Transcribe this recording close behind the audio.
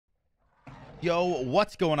Yo,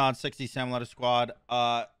 what's going on, 60 SamDaDude squad?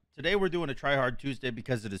 Today we're doing a Tryhard Tuesday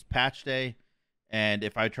because it is patch day, and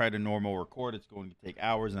if I try to normal record, it's going to take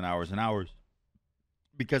hours and hours and hours.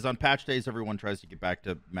 Because on patch days, everyone tries to get back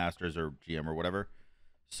to Masters or GM or whatever.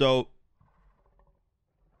 So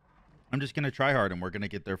I'm just gonna try hard, and we're gonna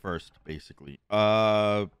get there first, basically.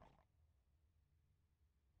 There's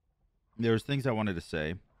things I wanted to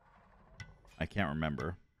say. I can't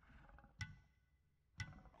remember.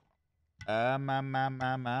 Oh,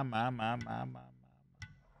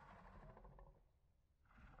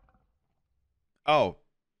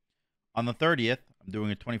 on the 30th, I'm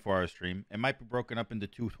doing a 24-hour stream. It might be broken up into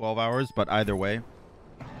two 12 hours, but either way,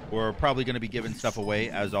 we're probably going to be giving stuff away,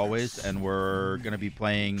 as always, and we're going to be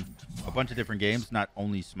playing a bunch of different games, not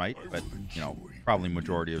only Smite, but, you know, probably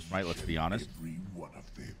majority of Smite, let's be honest.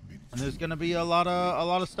 And there's going to be a lot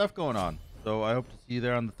of stuff going on, so I hope to see you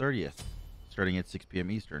there on the 30th, starting at 6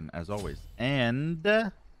 p.m. Eastern, as always. And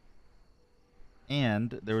there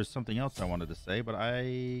was something else I wanted to say, but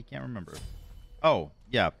I can't remember. Oh,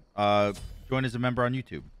 yeah. Join as a member on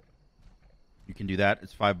YouTube. You can do that.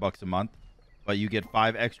 It's $5 a month, but you get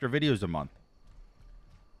 5 extra videos a month.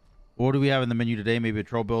 What do we have in the menu today? Maybe a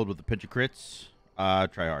troll build with a pinch of crits.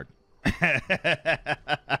 Tryhard.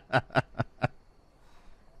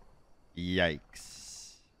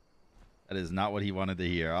 Yikes. That is not what he wanted to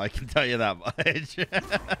hear. I can tell you that much.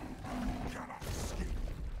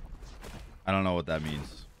 I don't know what that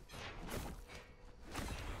means.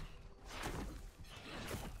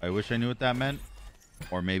 I wish I knew what that meant.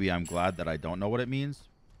 Or maybe I'm glad that I don't know what it means.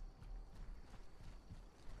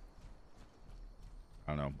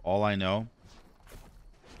 I don't know. All I know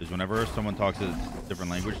is whenever someone talks a different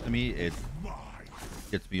language to me, it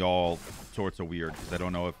gets me all sorts of weird. Because I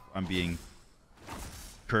don't know if I'm being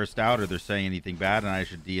cursed out or they're saying anything bad and I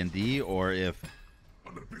should D&D. Or if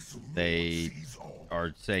they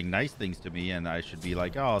are saying nice things to me and I should be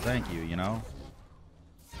like, oh, thank you, you know?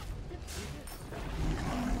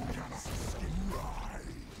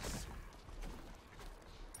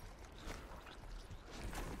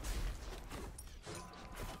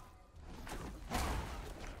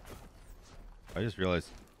 I just realized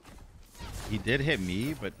he did hit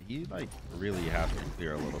me, but he like really has to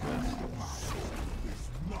clear a little bit.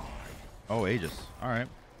 Oh, Aegis. All right.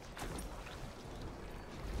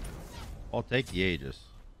 I'll take the Aegis.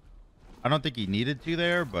 I don't think he needed to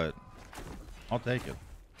there, but I'll take it.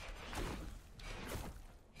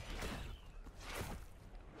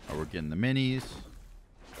 Oh, we're getting the minis.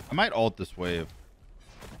 I might ult this wave.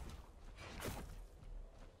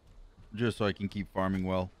 Just so I can keep farming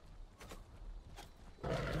well.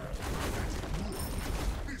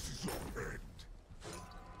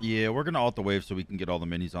 Yeah, we're going to ult the wave so we can get all the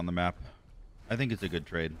minis on the map. I think it's a good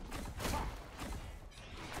trade.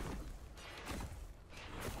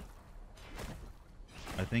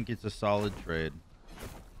 I think it's a solid trade.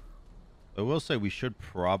 I will say we should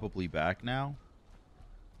probably back now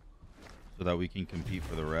so that we can compete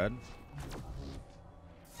for the red.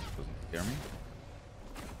 Doesn't scare me.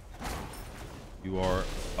 You are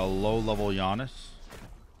a low-level Giannis.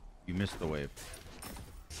 You missed the wave.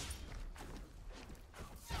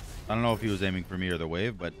 I don't know if he was aiming for me or the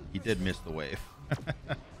wave, but he did miss the wave.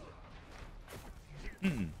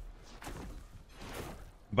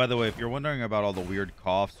 By the way, if you're wondering about all the weird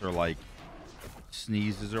coughs or like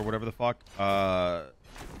sneezes or whatever the fuck, don't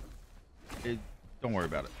worry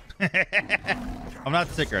about it. I'm not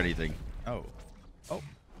sick or anything. Oh. Oh.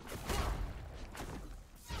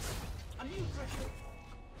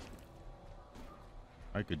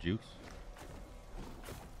 Alright, good jukes.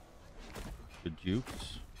 Good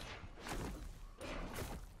jukes.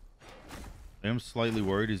 I am slightly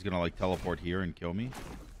worried he's gonna like teleport here and kill me.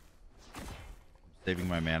 I'm saving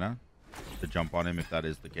my mana to jump on him if that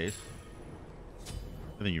is the case.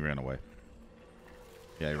 I think he ran away.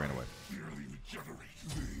 Yeah, he ran away.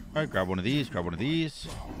 Alright, grab one of these, grab one of these.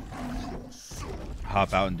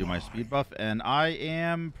 Hop out and do my speed buff, and I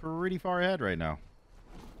am pretty far ahead right now.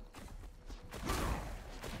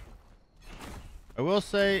 I will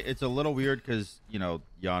say it's a little weird because, you know,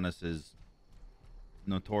 Giannis is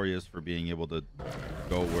notorious for being able to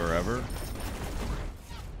go wherever.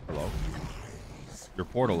 Hello. Your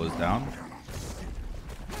portal is down.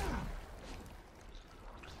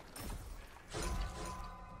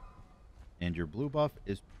 And your blue buff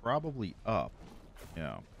is probably up.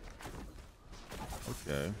 Yeah.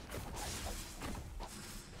 Okay.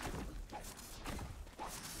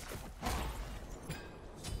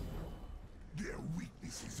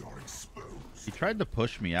 He tried to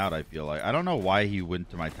push me out, I feel like. I don't know why he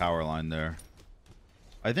went to my tower line there.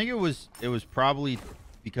 I think it was probably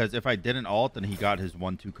because if I didn't ult and he got his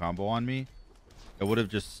 1-2 combo on me, it would have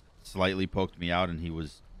just slightly poked me out, and he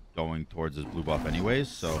was going towards his blue buff anyways,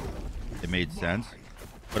 so it made sense.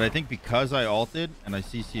 But I think because I ulted and I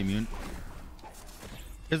CC immune,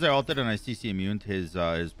 to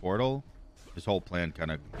his portal, his whole plan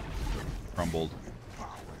kind of crumbled.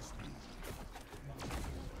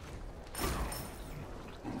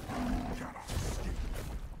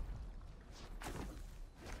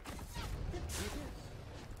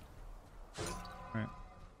 Right.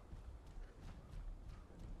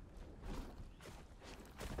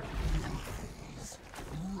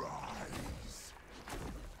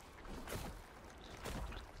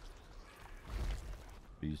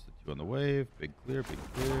 We use the 2 on the wave. Big clear, big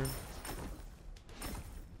clear.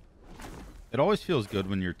 It always feels good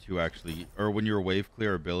when your 2 actually, or when your wave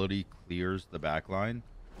clear ability clears the back line.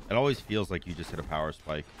 It always feels like you just hit a power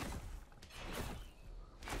spike.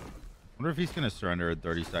 I wonder if he's going to surrender in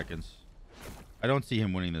 30 seconds. I don't see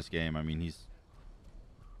him winning this game. I mean, he's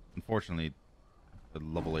unfortunately the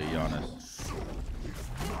level 8 Giannis.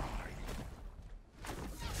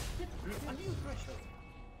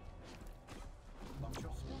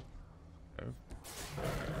 Okay.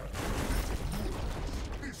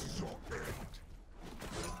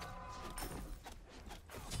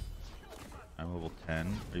 I'm level 10.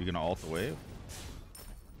 Are you going to ult the wave?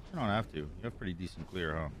 You don't have to. You have pretty decent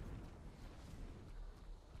clear, huh?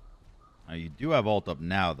 Now, you do have ult up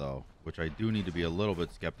now, though, which I do need to be a little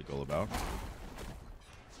bit skeptical about.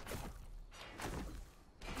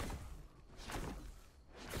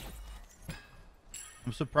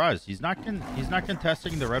 I'm surprised. He's not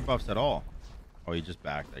contesting the red buffs at all. Oh, he just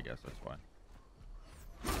backed, I guess. That's why.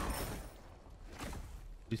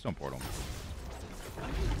 Please don't portal me.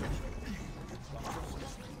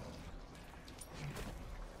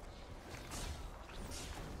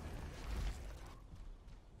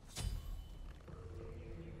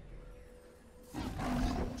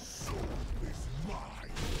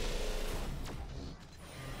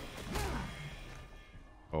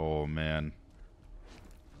 Oh, man.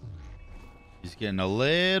 He's getting a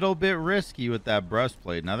little bit risky with that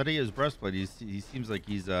breastplate. Now that he has breastplate, he seems like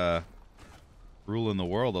he's ruling the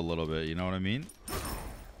world a little bit. You know what I mean?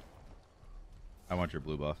 I want your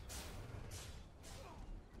blue buff.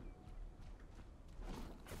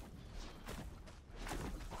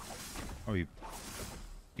 Oh, he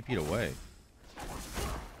TP'd away.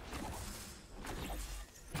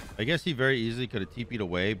 I guess he very easily could have TP'd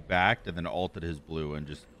away, backed, and then ulted his blue and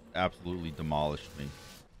just absolutely demolished me.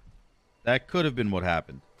 That could have been what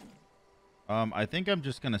happened. I think I'm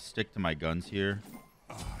just going to stick to my guns here.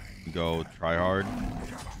 And go Tryhard.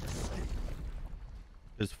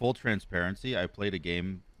 Because full transparency, I played a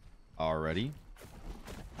game already.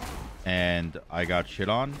 And I got shit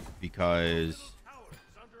on because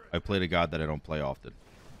I played a god that I don't play often.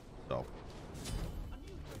 So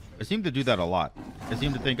I seem to do that a lot. I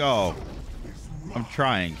seem to think, oh, I'm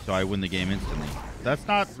trying, so I win the game instantly. That's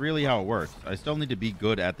not really how it works. I still need to be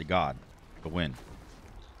good at the god to win.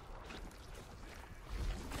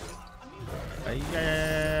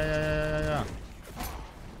 Yeah.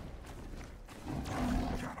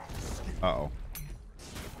 Uh-oh.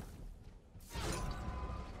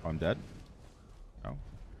 Oh, I'm dead? No,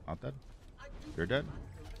 not dead. You're dead?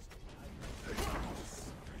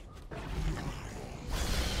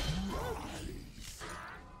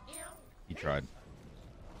 He tried.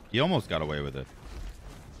 He almost got away with it.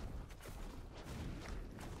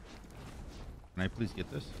 Can I please get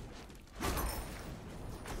this?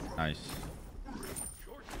 Nice.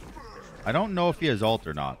 I don't know if he has ult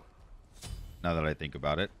or not, now that I think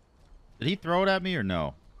about it. Did he throw it at me or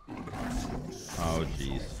no? Oh,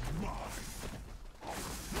 jeez.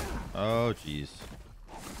 Oh, jeez.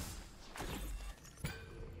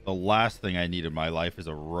 The last thing I need in my life is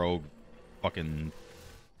a rogue fucking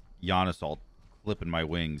Giannis ult flipping my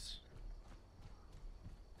wings.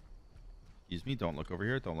 Excuse me, don't look over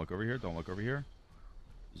here, don't look over here, don't look over here.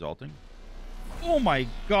 He's ulting. Oh my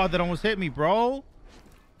god, that almost hit me, bro.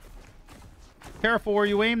 Careful where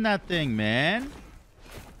you aim that thing, man.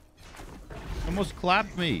 Almost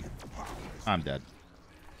clapped me. I'm dead.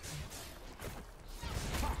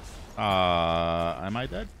 Am I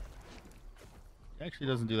dead? It actually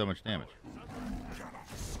doesn't do that much damage.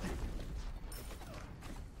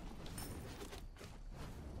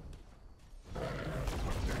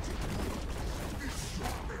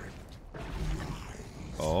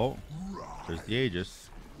 Oh, there's the Aegis.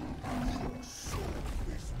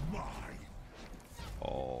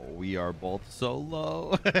 Oh, we are both so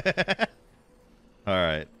low. All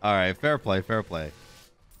right. Fair play.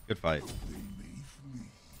 Good fight.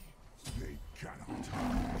 They cannot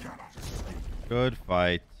hide. Good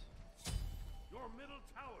fight.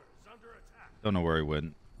 Don't know where he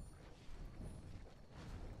went.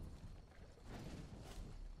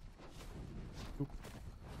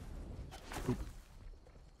 You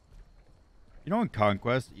know, in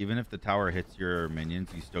Conquest, even if the tower hits your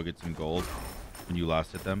minions, you still get some gold when you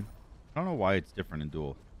last hit them. I don't know why it's different in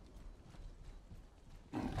Duel.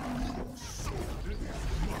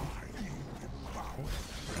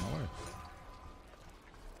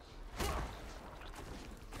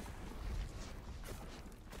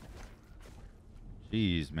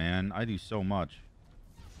 Jeez, man. I do so much.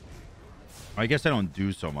 I guess I don't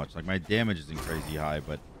do so much. Like, my damage isn't crazy high,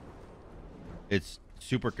 but it's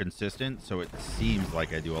super consistent, so it seems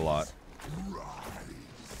like I do a lot.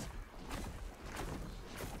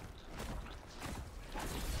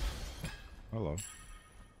 Hello.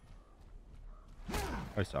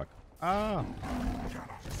 I suck. Ah.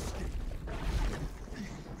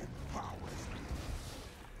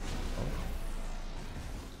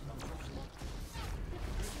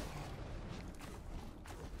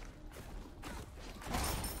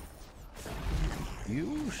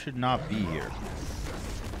 You should not be here.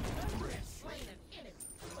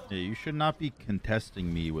 Yeah, you should not be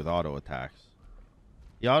contesting me with auto attacks.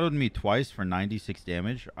 He autoed me twice for 96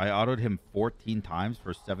 damage. I autoed him 14 times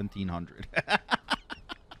for 1700.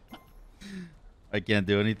 I can't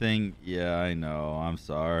do anything. Yeah, I know. I'm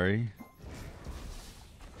sorry.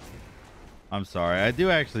 I'm sorry. I do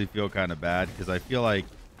actually feel kind of bad because I feel like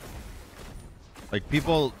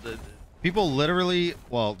people literally,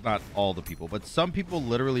 well, not all the people, but some people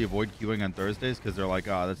literally avoid queuing on Thursdays because they're like,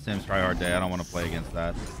 oh, that's Sam's Tryhard day. I don't want to play against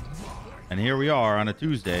that. And here we are on a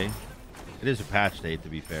Tuesday. It is a patch day, to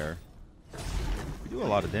be fair. We do a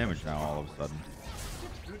lot of damage now all of a sudden.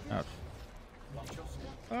 Ouch.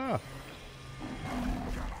 Ah.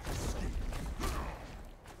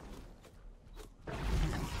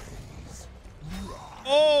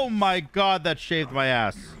 Oh my god, that shaved my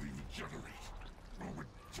ass.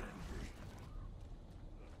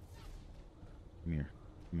 Come here.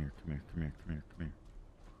 Come here, come here, come here, come here, come here.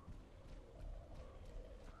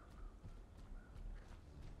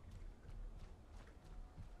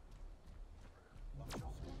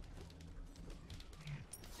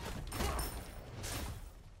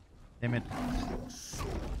 Damn it.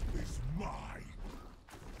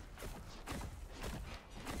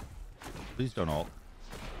 Please don't ult.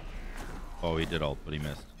 Oh, he did ult, but he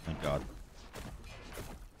missed. Thank God.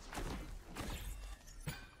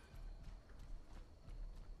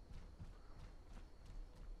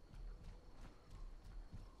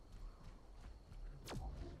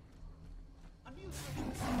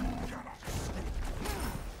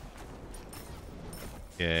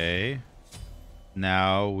 Okay.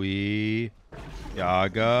 Now we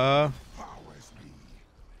Yaga.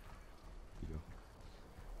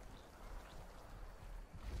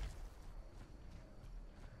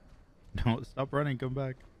 No, stop running, come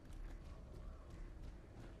back.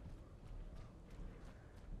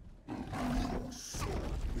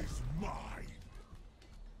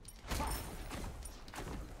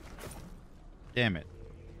 Damn it.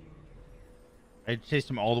 I chased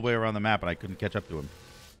him all the way around the map and I couldn't catch up to him.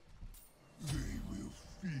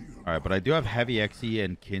 Alright, but I do have heavy XE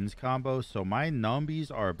and Kins combo, so my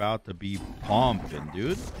numbies are about to be pumping,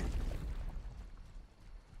 dude.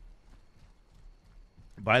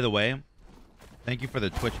 By the way, thank you for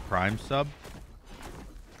the Twitch Prime sub.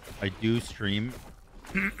 I do stream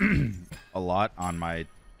a lot on my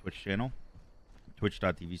Twitch channel.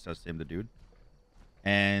 Twitch.tv/SamDaDude.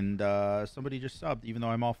 And somebody just subbed, even though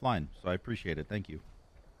I'm offline. So I appreciate it. Thank you.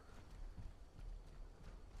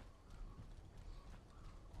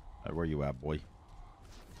 Where you at, boy?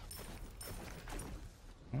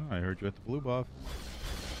 Oh, I heard you at the blue buff.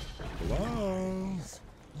 Hello?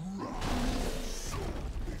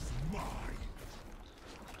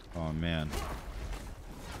 Oh, man.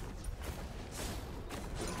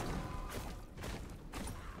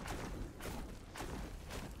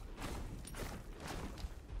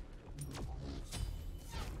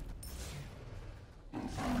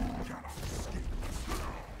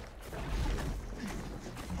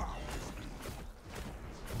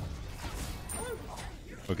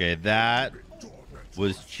 Okay, that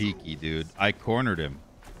was cheeky, dude. I cornered him.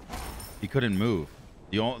 He couldn't move.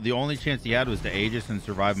 The only chance he had was to Aegis and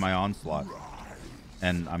survive my onslaught.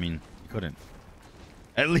 And, I mean, he couldn't.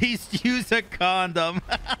 At least use a condom.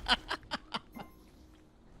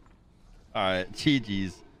 Alright,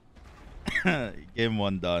 GG's. Game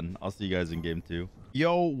 1 done. I'll see you guys in game 2.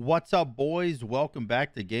 Yo, what's up, boys? Welcome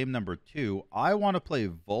back to game number 2. I want to play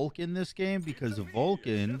Vulcan this game because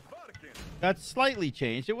Vulcan That's slightly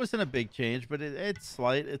changed. It wasn't a big change, but it's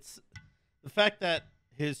slight. It's the fact that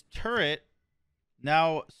his turret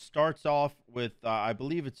now starts off with I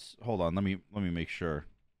believe it's, hold on, let me make sure.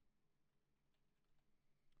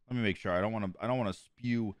 Let me make sure. I don't want to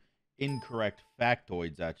spew incorrect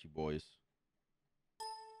factoids at you boys.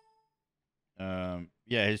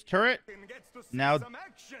 Yeah, his turret now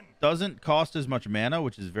doesn't cost as much mana,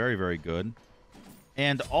 which is very, very good.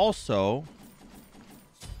 And also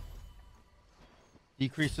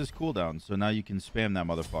decreases cooldown, so now you can spam that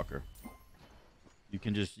motherfucker. You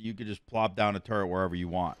could just plop down a turret wherever you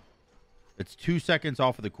want. It's 2 seconds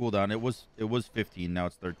off of the cooldown. It was 15, now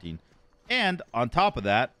it's 13. And on top of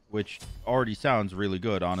that, which already sounds really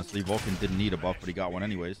good, honestly, Vulcan didn't need a buff, but he got one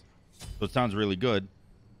anyways, so it sounds really good.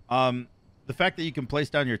 The fact that you can place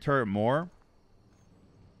down your turret more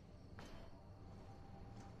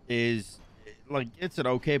is like, it's an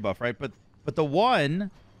okay buff, right? But the one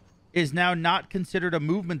is now not considered a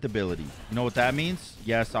movement ability. You know what that means?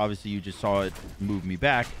 Yes, obviously you just saw it move me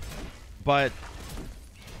back, but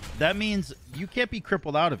that means you can't be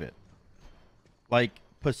crippled out of it. Like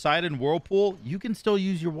Poseidon Whirlpool, you can still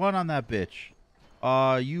use your one on that bitch.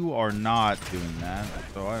 You are not doing that,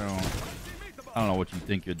 so I don't know what you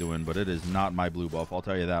think you're doing, but it is not my blue buff, I'll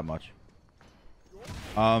tell you that much.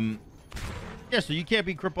 Yeah, so you can't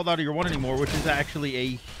be crippled out of your one anymore, which is actually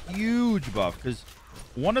a huge buff, because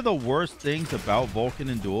one of the worst things about Vulcan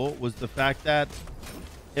and Duel was the fact that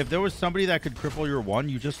if there was somebody that could cripple your one,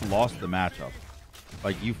 you just lost the matchup.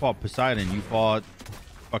 Like, you fought Poseidon, you fought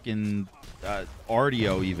fucking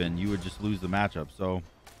Ardio even, you would just lose the matchup, so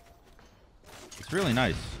it's really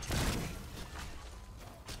nice.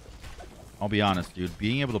 I'll be honest, dude.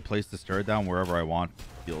 Being able to place the turret down wherever I want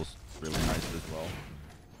feels really nice as well.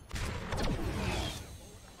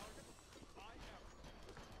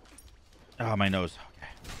 Oh, my nose.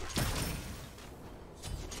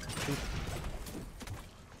 Okay.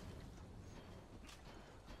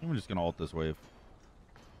 I'm just gonna ult this wave.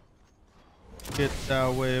 Get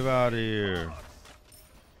that wave out of here.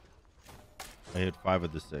 I hit 5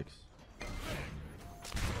 of the 6.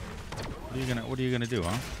 What are you gonna do,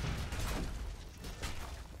 huh?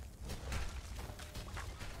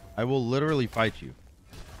 I will literally fight you.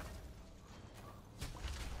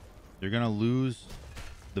 You're gonna lose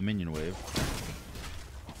the minion wave.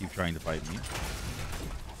 You keep trying to fight me.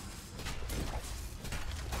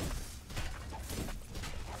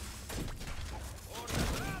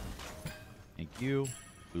 Thank you.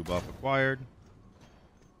 Blue buff acquired.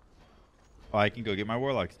 Oh, I can go get my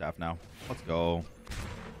Warlock staff now. Let's go.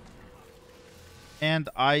 And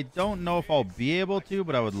I don't know if I'll be able to,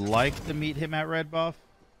 but I would like to meet him at red buff.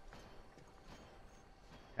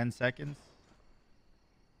 10 seconds.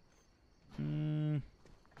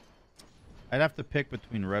 I'd have to pick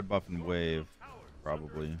between red buff and wave,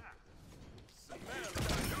 probably.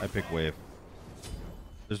 I pick wave.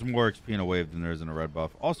 There's more XP in a wave than there is in a red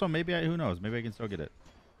buff. Also, maybe who knows? Maybe I can still get it.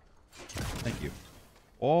 Thank you.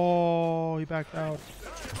 Oh, he backed out.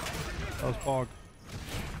 That was fog.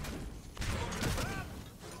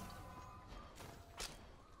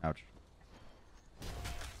 Ouch.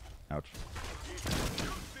 Ouch.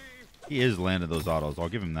 He is landing those autos. I'll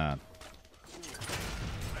give him that.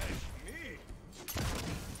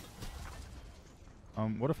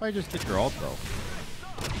 What if I just hit your ult, though?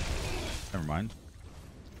 Never mind.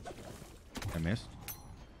 I missed.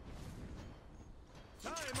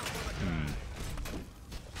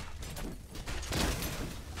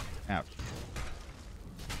 Ouch.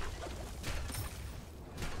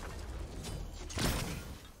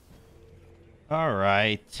 All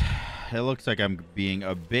right. It looks like I'm being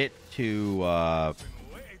a bit too, not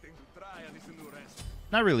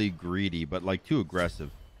really greedy, but like too aggressive.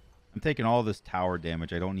 I'm taking all this tower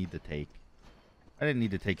damage I don't need to take. I didn't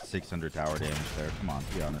need to take 600 tower damage there. Come on,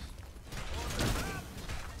 be honest.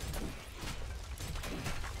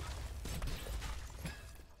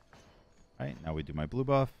 Alright, now we do my blue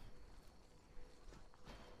buff.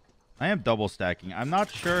 I am double stacking. I'm not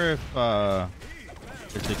sure if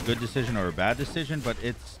it's a good decision or a bad decision, but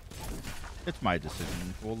it's my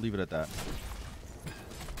decision. We'll leave it at that.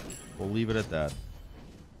 We'll leave it at that.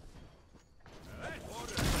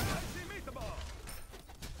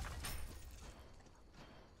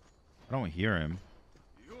 I don't hear him.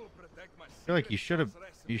 I feel like you should have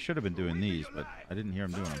been doing these, but I didn't hear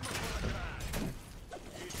him doing them.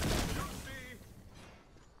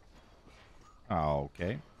 Oh,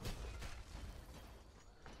 okay.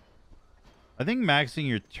 I think maxing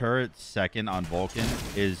your turret second on Vulcan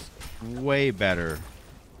is way better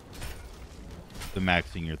than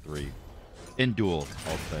maxing your 3. In Duel,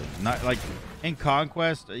 I'll say. Not like in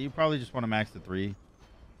Conquest, you probably just want to max the 3.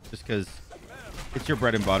 Just because it's your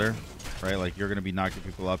bread and butter, right? Like, you're going to be knocking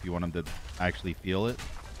people up. You want them to actually feel it.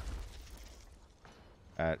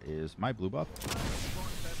 That is my blue buff.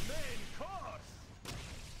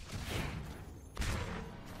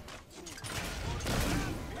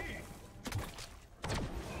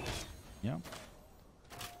 Yeah.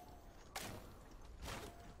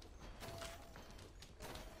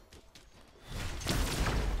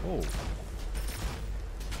 Oh.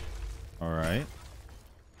 All right.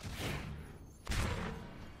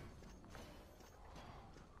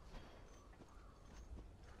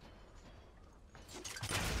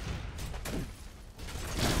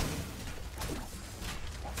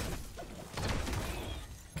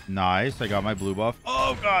 Nice. I got my blue buff.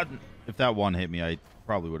 Oh, God. If that one hit me, I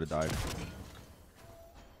probably would have died.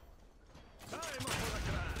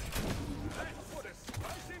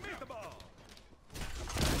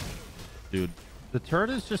 Dude, the turret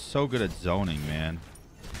is just so good at zoning, man.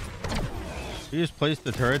 You just place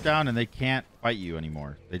the turret down and they can't fight you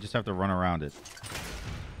anymore. They just have to run around it.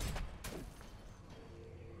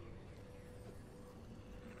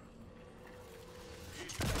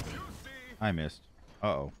 I missed.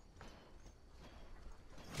 Uh-oh.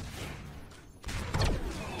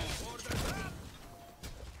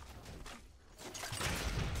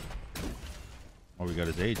 Oh, we got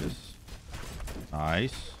his Aegis.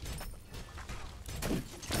 Nice.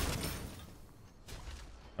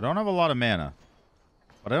 I don't have a lot of mana,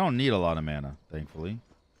 but I don't need a lot of mana, thankfully.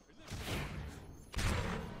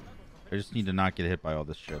 I just need to not get hit by all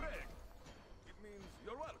this shit.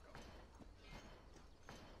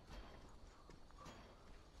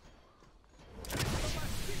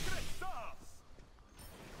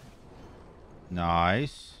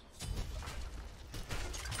 Nice.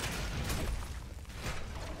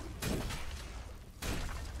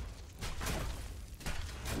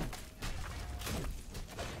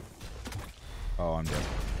 Oh, I'm dead.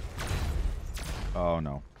 Oh,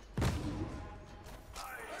 no.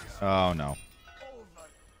 Oh, no.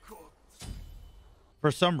 For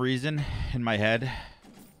some reason, in my head,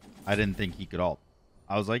 I didn't think he could ult.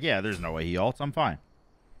 I was like, yeah, there's no way he ults. I'm fine.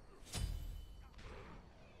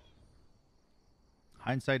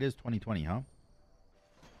 Hindsight is 2020, huh?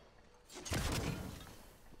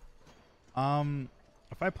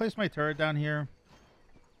 If I place my turret down here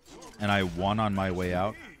and I won on my way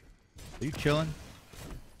out, are you chilling?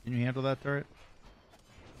 Can you handle that turret?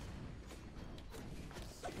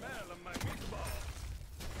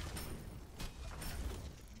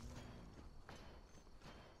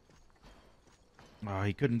 Oh,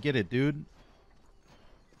 he couldn't get it, dude.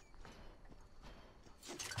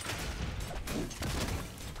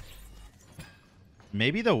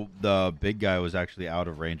 Maybe the big guy was actually out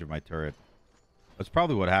of range of my turret. That's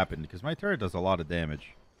probably what happened, because my turret does a lot of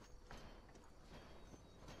damage.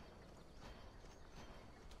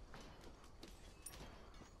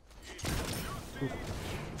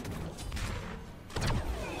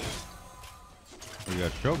 We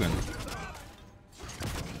got Shogun.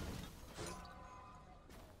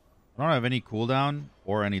 I don't have any cooldown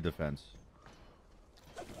or any defense.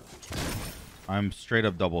 I'm straight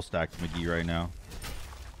up double stacked McGee right now.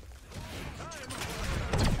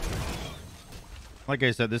 Like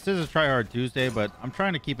I said, this is a Tryhard Tuesday, but I'm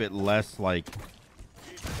trying to keep it less like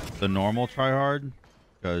the normal Tryhard,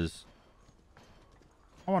 because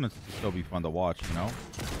I want it to still be fun to watch, you know?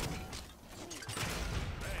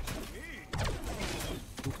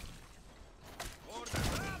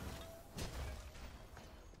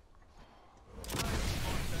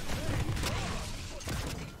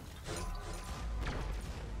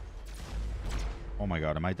 Oh my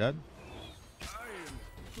god, am I dead?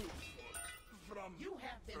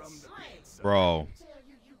 Bro.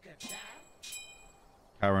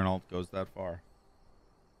 Karen ult goes that far.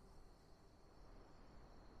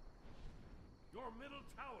 Your middle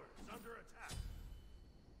tower is under attack.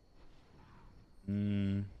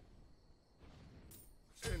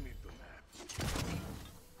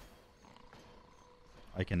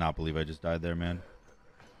 I cannot believe I just died there, man.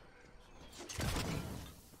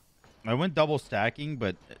 I went double stacking,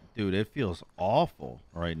 but dude, it feels awful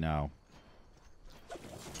right now.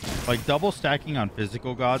 Like, double stacking on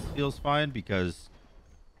physical gods feels fine because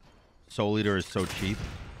Soul Eater is so cheap.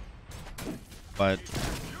 But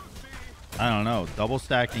I don't know, double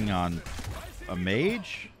stacking on a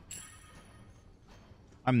mage?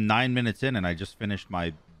 I'm 9 minutes in and I just finished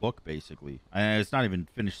my book, basically. And it's not even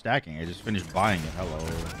finished stacking, I just finished buying it. Hello.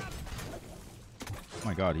 Oh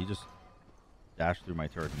my god, he just dashed through my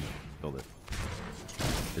turret and killed it.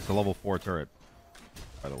 It's a level 4 turret,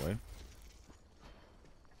 by the way.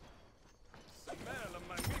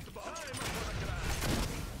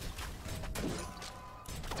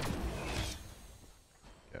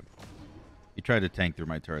 tried to tank through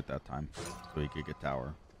my turret that time so he could get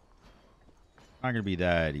tower. Not gonna be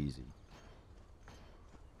that easy.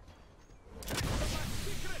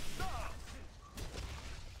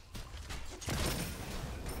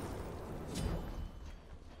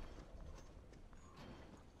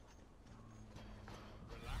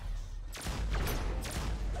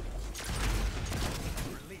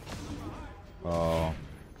 Oh.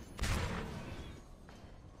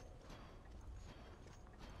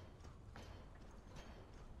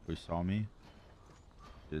 He saw me.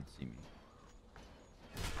 Did see me.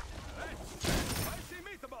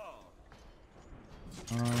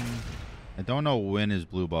 I don't know when his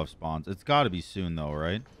blue buff spawns. It's got to be soon though,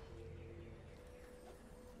 right?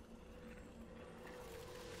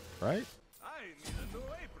 Right?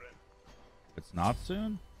 It's not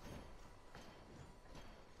soon?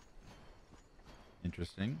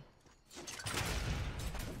 Interesting.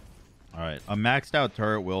 Alright. A maxed out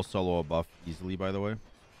turret will solo a buff easily, by the way.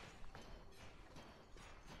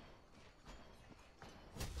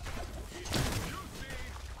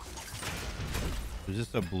 Is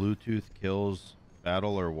this a Bluetooth kills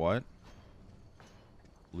battle or what?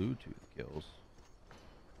 Bluetooth kills.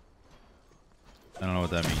 I don't know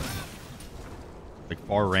what that means. Like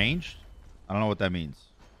far range? I don't know what that means.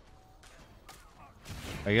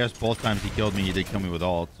 I guess both times he killed me, he did kill me with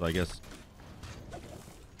ult, so I guess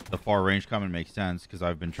the far range comment makes sense because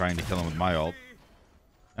I've been trying to kill him with my ult.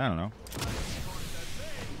 I don't know.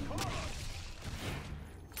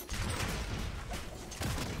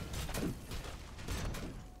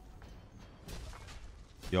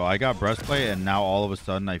 Yo, I got breastplate and now all of a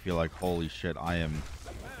sudden I feel like, holy shit, I am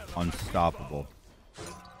unstoppable.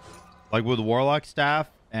 Like with Warlock Staff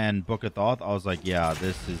and Book of Thoth, I was like, yeah,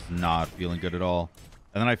 this is not feeling good at all.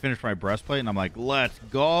 And then I finished my breastplate and I'm like, let's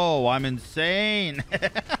go. I'm insane.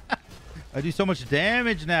 I do so much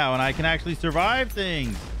damage now and I can actually survive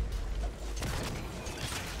things.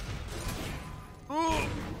 Oh,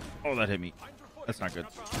 that hit me. That's not good.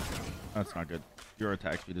 That's not good. Your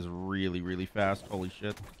attack speed is really, really fast. Holy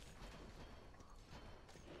shit.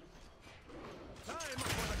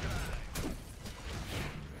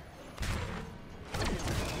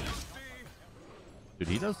 Dude,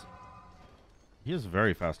 he has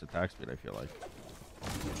very fast attack speed, I feel like.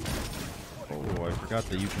 Oh, I forgot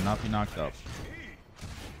that you cannot be knocked up.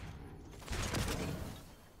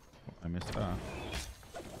 Oh, I missed that.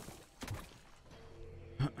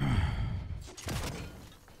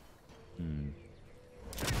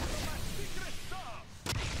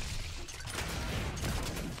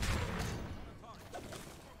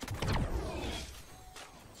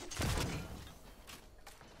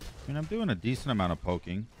 I mean, I'm doing a decent amount of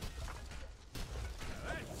poking.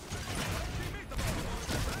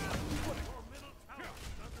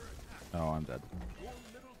 Oh, I'm dead.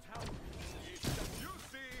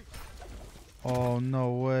 Oh,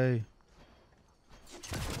 no way.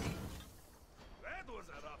 That was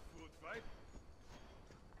a rough food fight.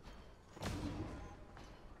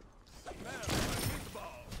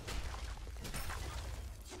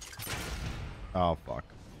 Oh, fuck.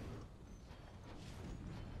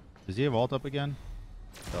 Does he have ult up again?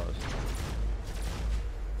 He does.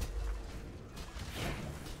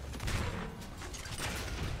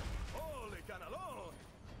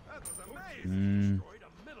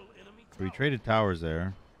 We traded towers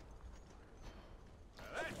there.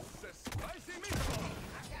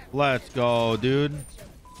 Let's go, dude.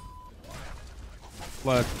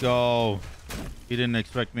 Let's go. He didn't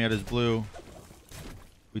expect me at his blue.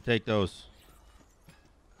 We take those.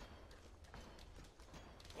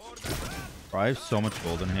 Bro, I have so much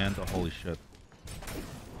gold in hand. Oh, holy shit.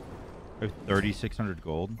 I have 3,600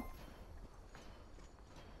 gold.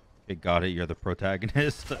 Okay, got it. You're the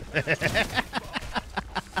protagonist.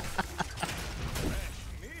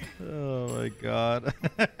 Oh my god.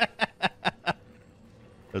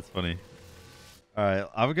 That's funny. Alright,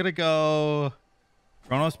 I'm gonna go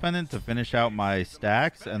Chronos Pendant to finish out my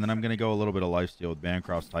stacks, and then I'm gonna go a little bit of lifesteal with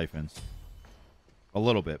Bancroft's Typhons. A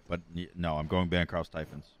little bit, but no, I'm going Bancroft's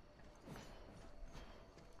Typhons.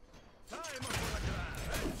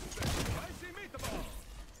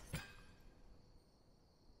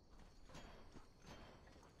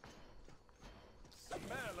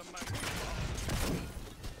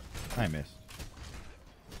 I missed.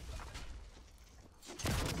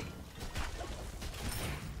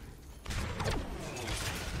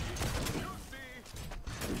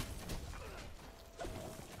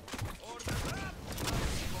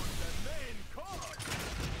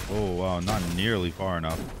 Oh, wow, not nearly far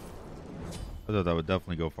enough. I thought that would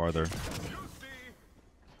definitely go farther.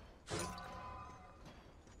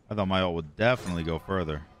 I thought my ult would definitely go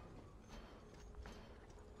further.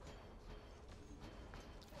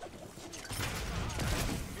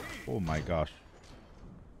 Oh my gosh.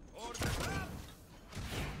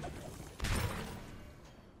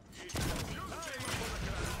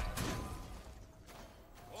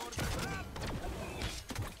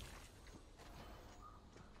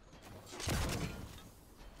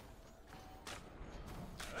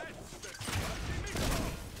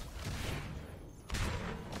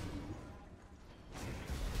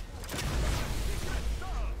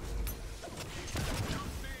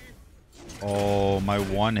 Oh, my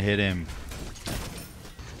one hit him.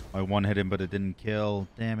 My one hit him, but it didn't kill.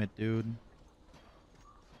 Damn it, dude.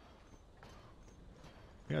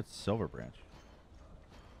 We got Silver Branch.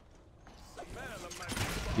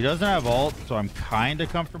 He doesn't have ult, so I'm kind of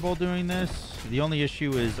comfortable doing this. The only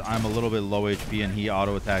issue is I'm a little bit low HP and he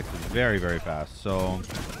auto attacks very, very fast. So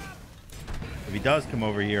if he does come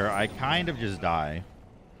over here, I kind of just die.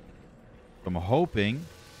 I'm hoping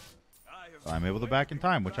I'm able to back in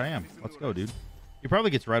time, which I am. Let's go, dude. He probably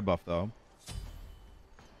gets red buff, though.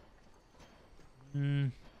 Does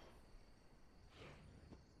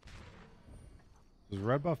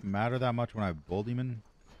red buff matter that much when I have Bull Demon?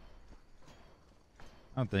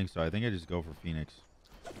 I don't think so. I think I just go for Phoenix.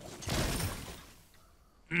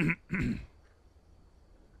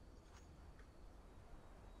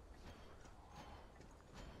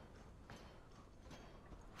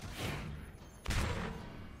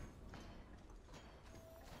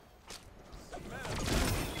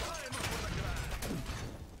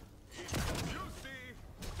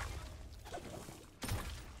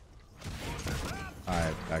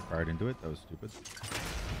 I backfired into it. That was stupid.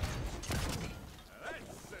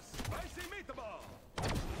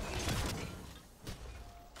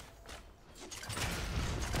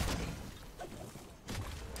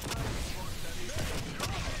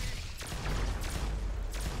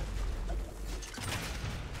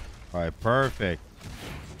 All right, perfect.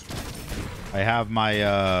 I have my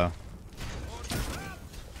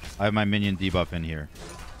minion debuff in here.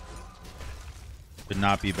 Could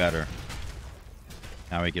not be better.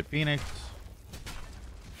 Now we get Phoenix.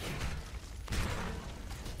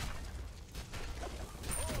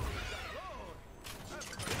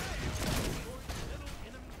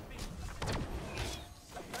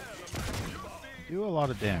 Do a lot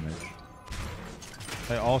of damage.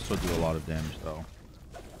 I also do a lot of damage, though.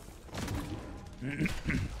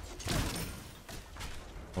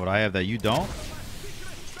 What I have that you don't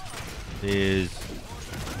is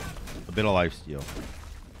a bit of lifesteal.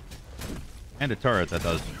 And a turret that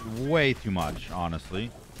does way too much,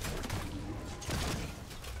 honestly.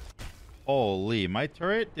 Holy, my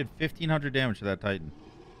turret did 1,500 damage to that Titan.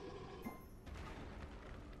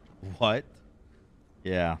 What?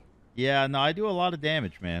 Yeah. Yeah, no, I do a lot of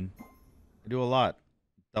damage, man. I do a lot.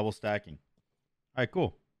 Double stacking. All right,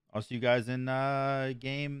 cool. I'll see you guys in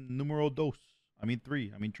game numero dos. I mean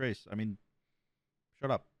 3. I mean Trace. I mean,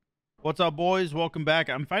 shut up. What's up, boys? Welcome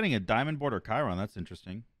back. I'm fighting a Diamond Border Chiron. That's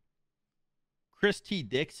interesting. Chris T.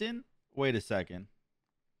 Dixon? Wait a second.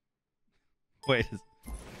 Wait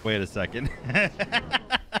a second.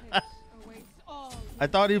 I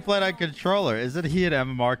thought he played on controller. Isn't he an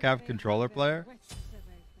MMR cap controller player?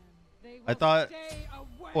 I thought...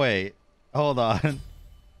 Wait. Hold on.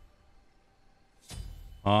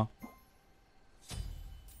 Huh?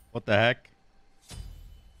 What the heck?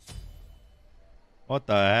 What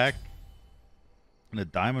the heck? And a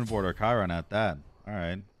Diamond Border Chiron at that.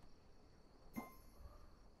 Alright.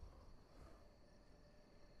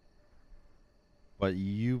 But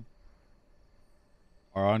you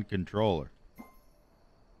are on controller.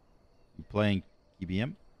 You playing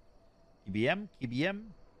KBM? KBM? KBM?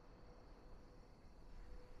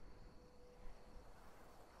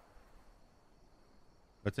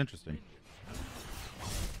 That's interesting.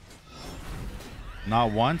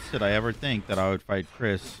 Not once did I ever think that I would fight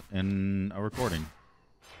Chris in a recording.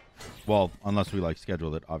 Well, unless we like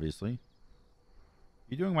scheduled it, obviously.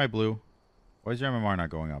 You doing my blue? Why is your MMR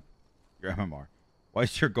not going up? Your MMR. Why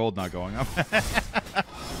is your gold not going up?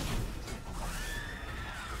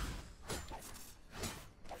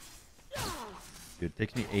 Dude, it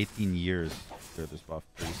takes me 18 years to clear this buff,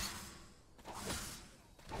 please.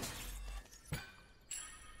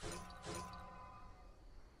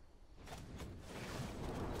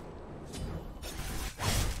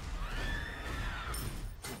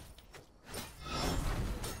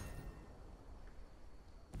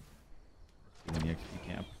 In the XP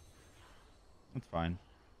camp. That's fine.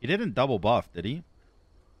 He didn't double buff, did he?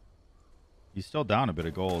 He's still down a bit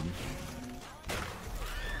of gold.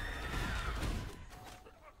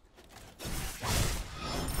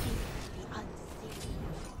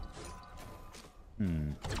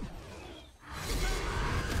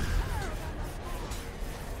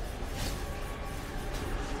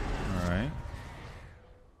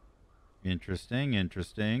 Interesting,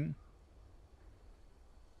 interesting.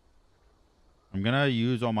 I'm gonna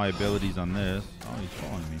use all my abilities on this. Oh, he's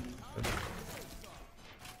following me. Okay.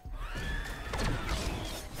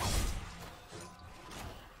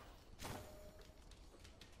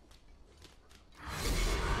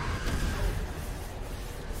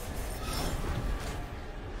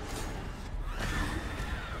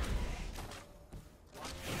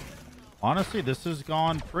 Honestly, this has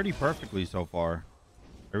gone pretty perfectly so far.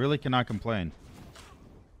 I really cannot complain.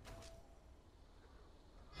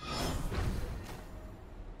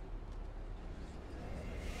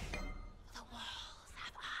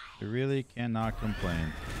 I really cannot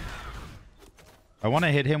complain. I want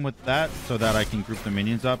to hit him with that so that I can group the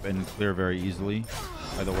minions up and clear very easily,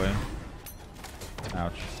 by the way.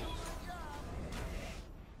 Ouch.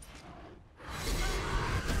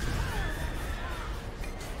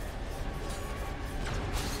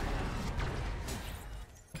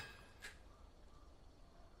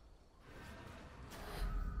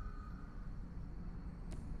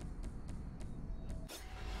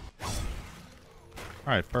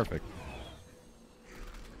 All right, perfect.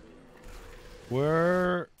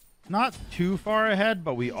 We're not too far ahead,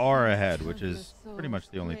 but we are ahead, which is pretty much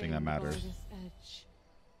the only thing that matters.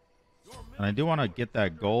 And I do want to get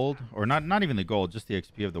that gold, or not even the gold, just the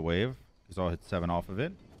XP of the wave, because I'll hit 7 off of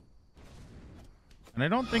it. And I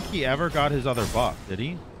don't think he ever got his other buff, did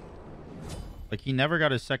he? Like, he never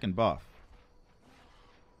got his second buff.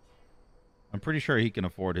 I'm pretty sure he can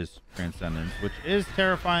afford his Transcendence, which is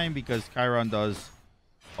terrifying because Chiron does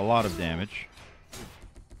a lot of damage.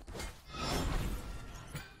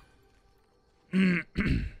 But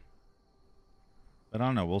I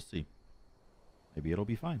don't know. We'll see. Maybe it'll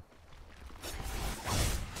be fine.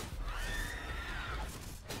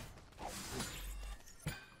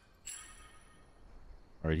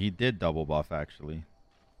 All right, he did double buff, actually.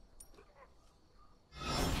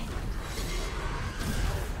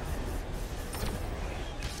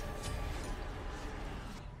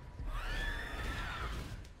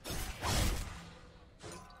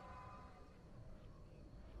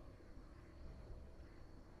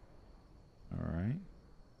 All right.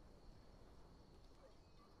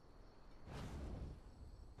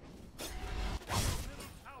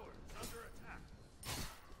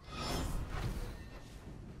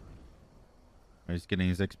 He's getting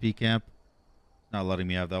his XP camp. Not letting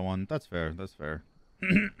me have that one. That's fair. That's fair.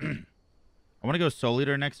 I want to go Soul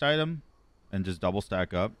Eater next item and just double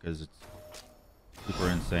stack up because it's super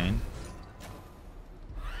insane.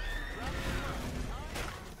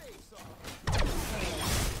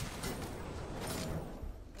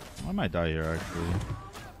 I might die here, actually.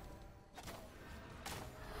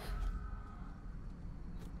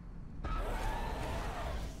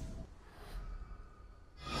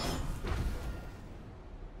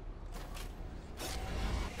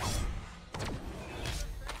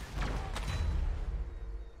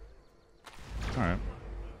 All right.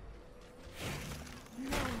 No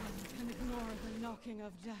one can ignore the knocking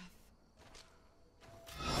of death.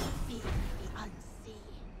 Fear the unseen.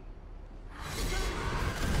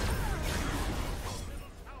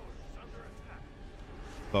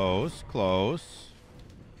 Close, close.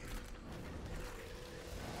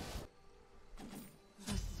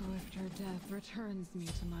 The swifter death returns me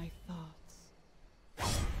to my thoughts.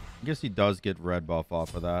 I guess he does get red buff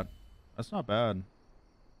off of that. That's not bad.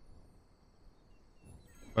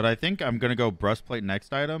 But I think I'm going to go Breastplate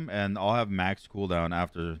next item, and I'll have max cooldown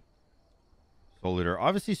after Soul Eater.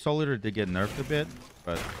 Obviously, Soul Eater did get nerfed a bit,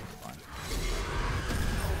 but it's fine.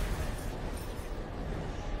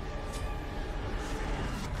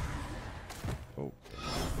 Oh.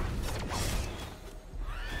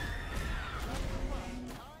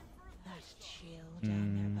 That chill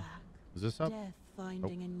down their back. Is this up? Death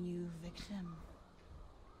finding a new victim.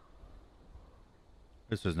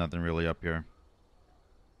 There's nothing really up here.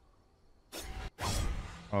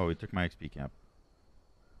 Oh, he took my XP camp.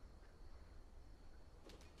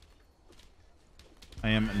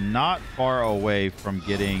 I am not far away from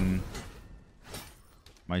getting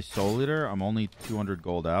my Soul Eater. I'm only 200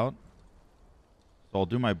 gold out. So I'll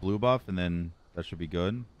do my blue buff and then that should be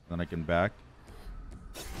good. Then I can back.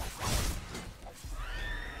 I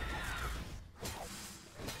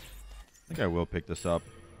think I will pick this up.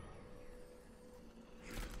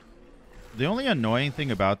 The only annoying thing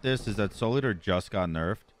about this is that Soul Eater just got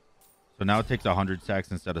nerfed. So now it takes 100 stacks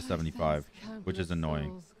instead of 75, which is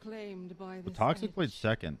annoying. But Toxic played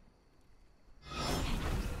second.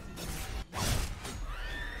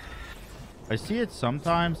 I see it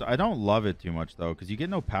sometimes. I don't love it too much, though, because you get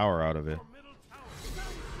no power out of it.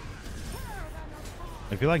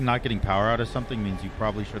 I feel like not getting power out of something means you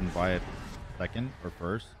probably shouldn't buy it second or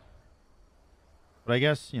first. But I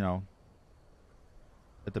guess, you know,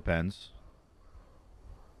 it depends.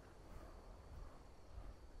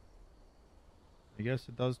 I guess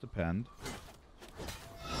it does depend.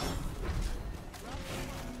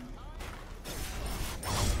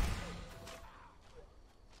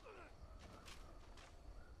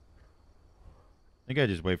 I think I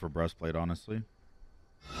just wait for breastplate, honestly.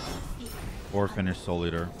 Or finish Soul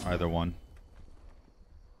Eater, either one.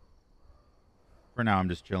 For now, I'm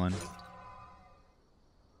just chilling.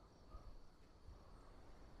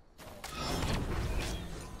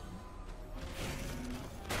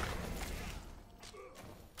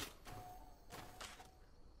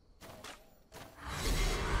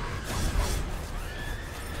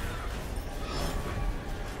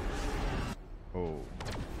 Oh.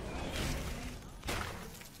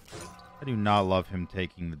 I do not love him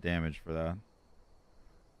taking the damage for that.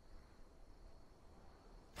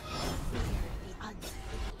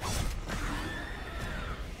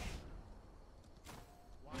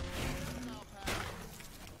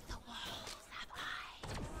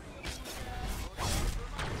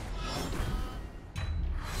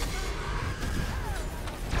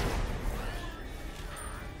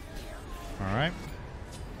 All right.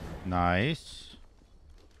 Nice.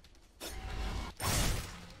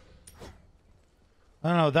 I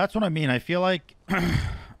don't know. That's what I mean. I feel like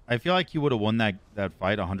I feel like he would have won that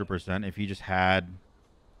fight 100% if he just had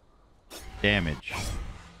damage.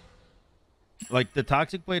 Like, the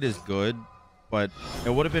Toxic Blade is good, but it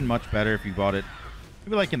would have been much better if you bought it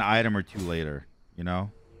maybe like an item or two later, you know?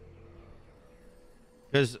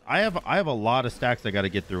 Because I have a lot of stacks I got to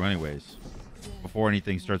get through anyways before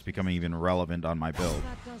anything starts becoming even relevant on my build,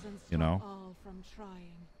 you know? All from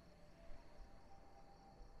trying.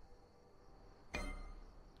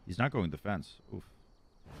 He's not going defense. Oof.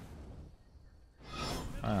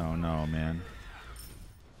 I don't know, man.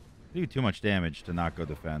 I do too much damage to not go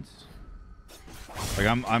defense. Like,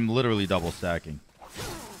 I'm literally double stacking.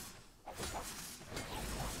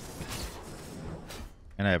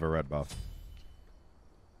 And I have a red buff.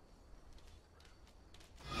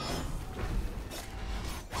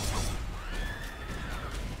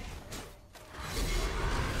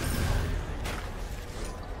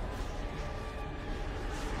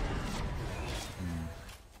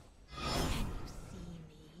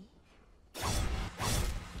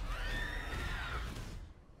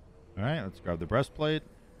 All right, let's grab the breastplate.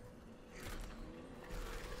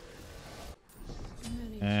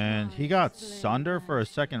 And he got Sunder for a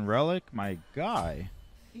second relic. My guy.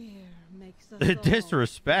 Fear makes us The all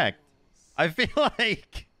disrespect. I feel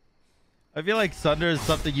like Sunder is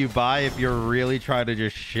something you buy if you're really trying to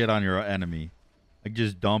just shit on your enemy. Like,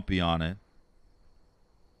 just dumpy on it.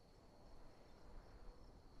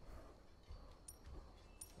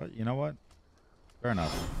 But you know what? Fair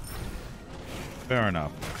enough. Fair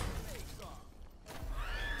enough.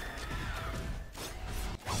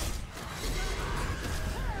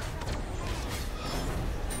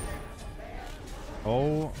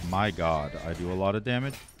 Oh my god, I do a lot of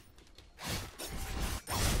damage.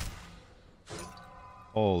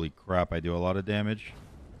 Holy crap, I do a lot of damage.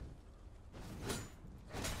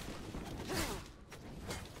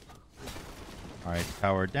 Alright,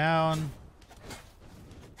 power down.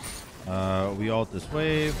 We ult this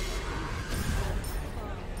wave.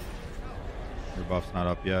 Your buff's not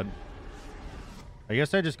up yet. I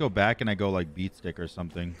guess I just go back and I go like beat stick or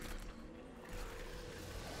something.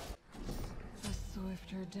 A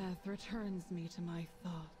swifter death returns me to my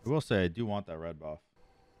thoughts. I will say I do want that red buff.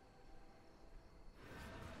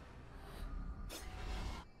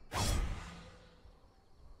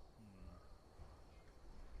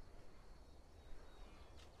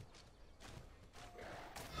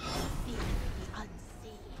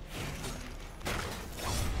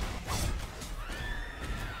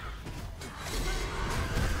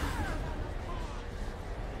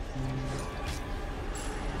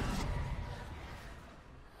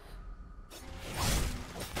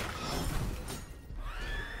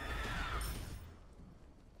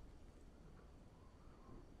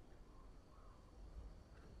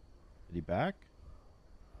 Did he back?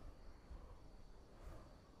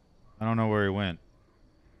 I don't know where he went.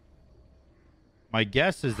 My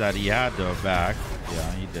guess is that he had to have backed.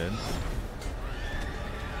 Yeah, he did.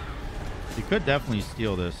 He could definitely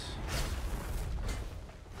steal this.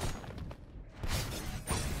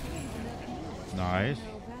 Nice.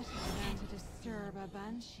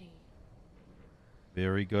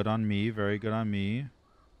 Very good on me. Very good on me.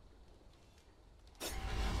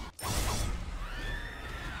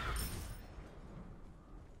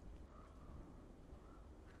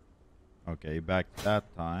 Okay, back that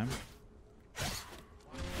time.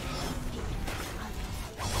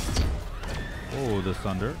 Oh, the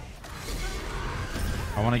thunder.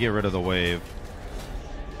 I want to get rid of the wave.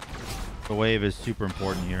 The wave is super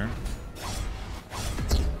important here.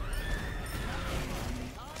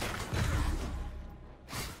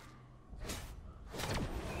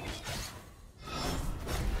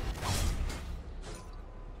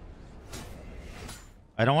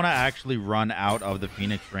 I don't want to actually run out of the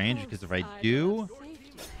Phoenix range, because if I do,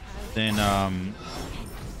 then I'm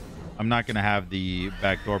not going to have the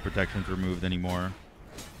backdoor protections removed anymore.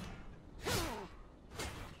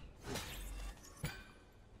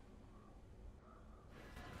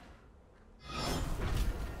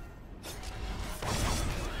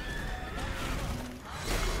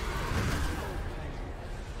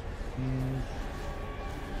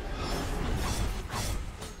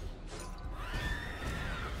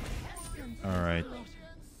 Alright.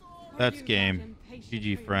 That's game.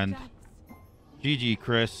 GG, friend. GG,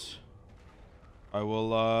 Chris. I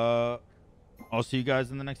will, I'll see you guys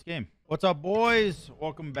in the next game. What's up, boys?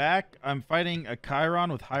 Welcome back. I'm fighting a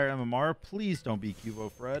Chiron with higher MMR. Please don't be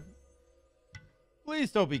Cuvo Fred.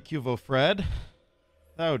 Please don't be Cuvo Fred.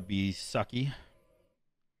 That would be sucky.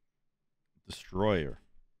 Destroyer.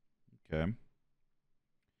 Okay.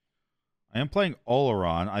 I am playing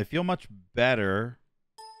Oleron. I feel much better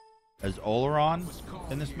as Oleron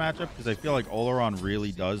in this matchup, because I feel like Oleron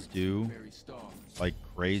really does do like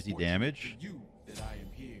crazy damage.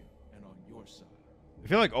 I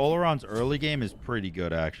feel like Oleron's early game is pretty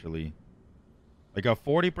good, actually. Like a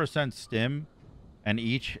 40% stim, and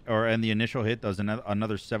the initial hit does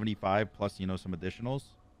another 75 plus, you know, some additionals.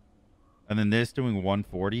 And then this doing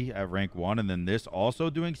 140 at rank 1, and then this also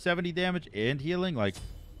doing 70 damage and healing. Like,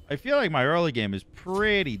 I feel like my early game is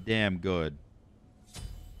pretty damn good.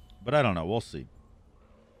 But I don't know. We'll see.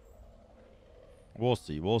 We'll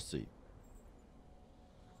see. We'll see.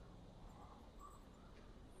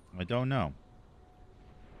 I don't know.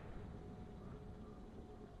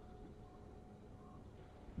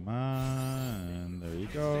 Come on. There you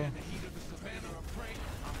go.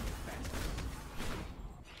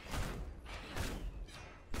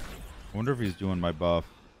 I wonder if he's doing my buff.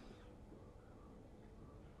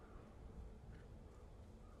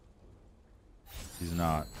 He's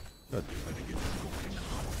not. Good.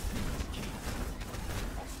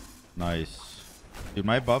 Nice. Dude,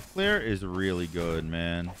 my buff clear is really good,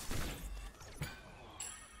 man.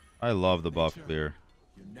 I love the buff clear.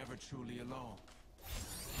 You're never truly alone.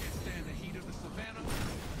 Can't stand the heat of the savannah.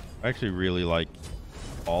 I actually really like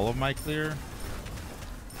all of my clear.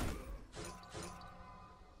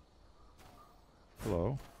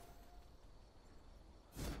 Hello.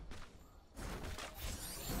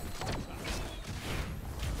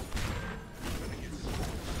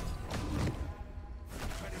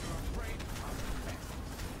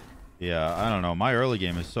 Yeah, I don't know. My early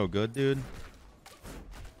game is so good, dude.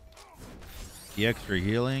 The extra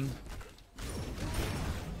healing.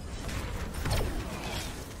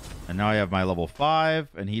 And now I have my level 5,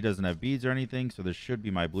 and he doesn't have beads or anything, so this should be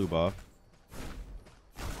my blue buff.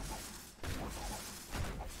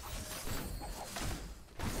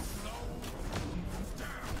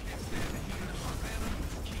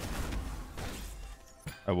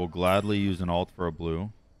 I will gladly use an ult for a blue.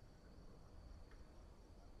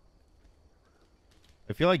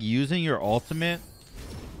 I feel like using your ultimate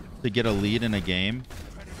to get a lead in a game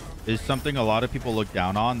is something a lot of people look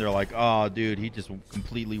down on. They're like, oh, dude, he just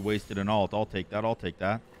completely wasted an ult. I'll take that. I'll take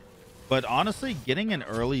that. But honestly, getting an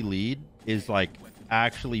early lead is like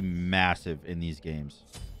actually massive in these games.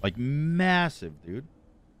 Like massive, dude.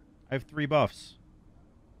 I have 3 buffs.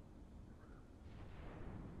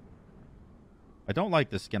 I don't like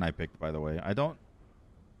the skin I picked, by the way. I don't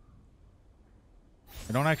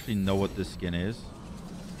actually know what this skin is.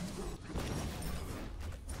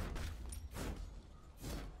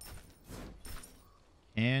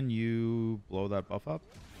 Can you blow that buff up?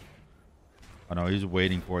 Oh no, he's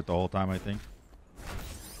waiting for it the whole time, I think.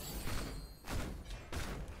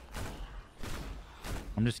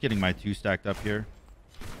 I'm just getting my 2 stacked up here.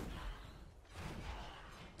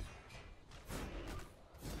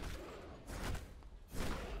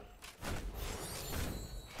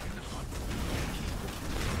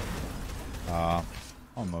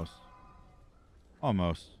 Almost.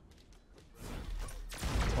 Almost.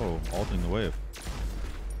 Oh, ulting the wave.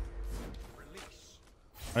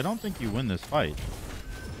 I don't think you win this fight.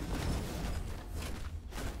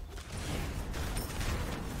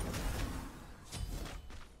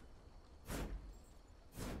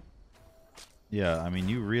 Yeah, I mean,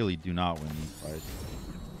 you really do not win these fights.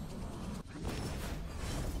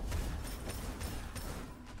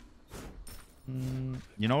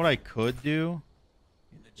 You know what I could do?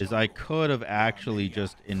 Is I could have actually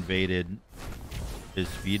just invaded his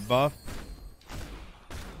speed buff.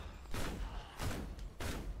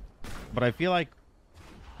 But I feel like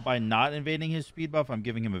by not invading his speed buff, I'm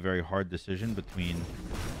giving him a very hard decision between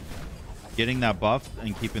getting that buff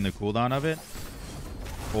and keeping the cooldown of it,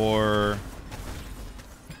 or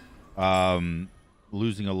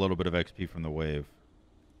losing a little bit of XP from the wave.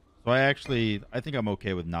 So I think I'm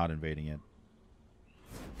okay with not invading it.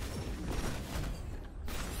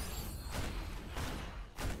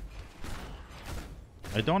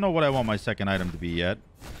 I don't know what I want my second item to be yet.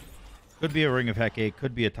 Could be a Ring of Hecate,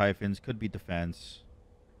 could be a Typhon's, could be defense.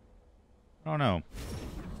 I don't know.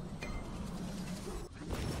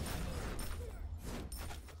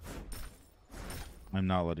 I'm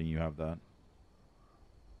not letting you have that.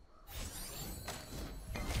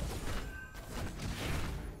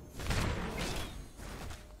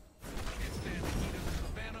 Can't stand the heat of the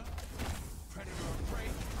savannah. Predator of prey.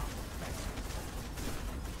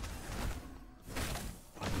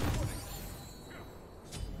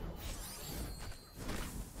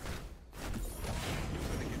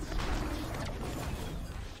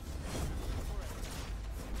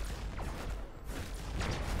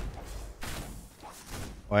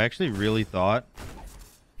 Oh, I actually really thought.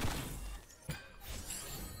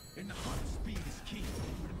 In the hunt, speed is key.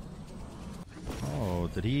 Oh,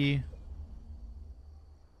 did he?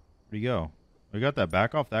 Where'd he go? We got that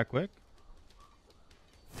back off that quick?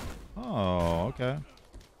 Oh, okay.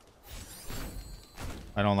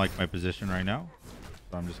 I don't like my position right now,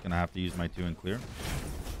 so I'm just gonna have to use my 2 and clear.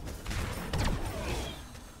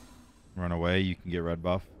 Run away, you can get red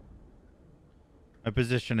buff. My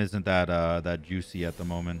position isn't that juicy at the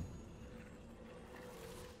moment.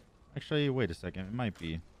 Actually, wait a second. It might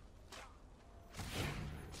be.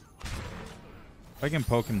 If I can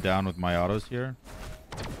poke him down with my autos here.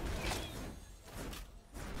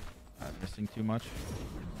 Not missing too much.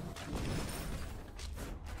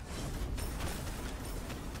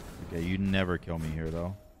 Okay, you never kill me here,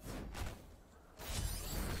 though.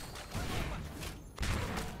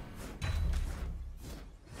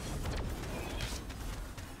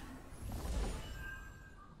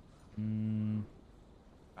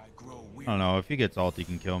 I don't know. If he gets ult, he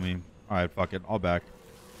can kill me. Alright, fuck it. I'll back.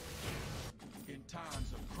 In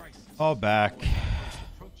times of crisis, I'll back.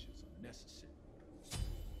 approaches are necessary.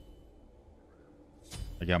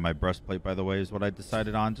 I got my breastplate, by the way, is what I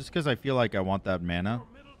decided on. Just because I feel like I want that mana.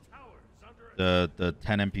 The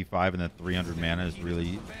 10 MP5 and the 300 mana is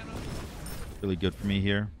really good for me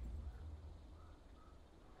here.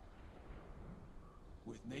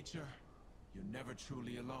 With nature, you're never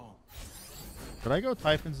truly alone. Should I go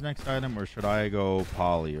Typhon's next item, or should I go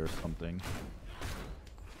Poly or something?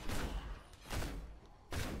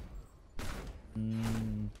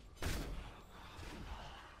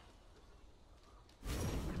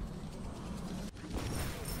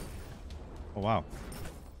 Oh, wow.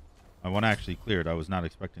 My one actually cleared. I was not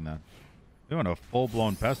expecting that. We went a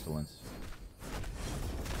full-blown Pestilence.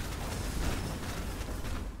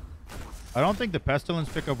 I don't think the Pestilence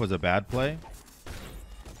pickup was a bad play.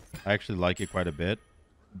 I actually like it quite a bit.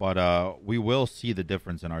 But we will see the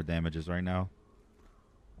difference in our damages right now.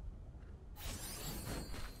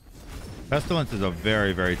 Pestilence is a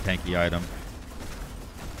very, very tanky item.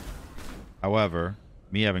 However,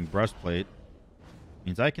 me having Breastplate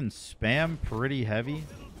means I can spam pretty heavy.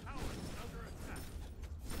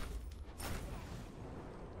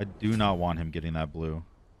 I do not want him getting that blue.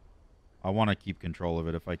 I want to keep control of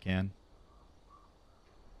it if I can.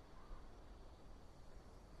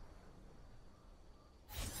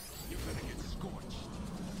 You're gonna get scorched.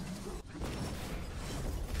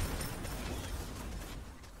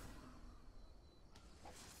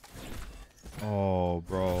 Oh,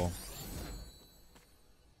 bro.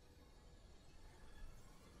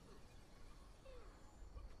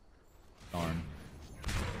 Darn.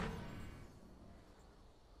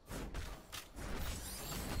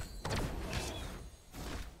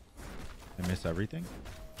 I miss everything?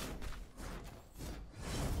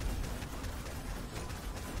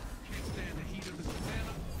 Can't stand the heat of the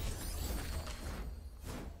savannah.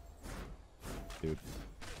 Dude.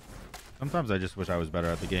 Sometimes I just wish I was better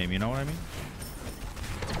at the game, you know what I mean?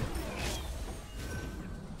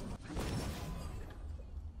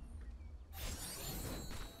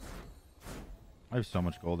 I have so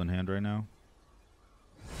much gold in hand right now.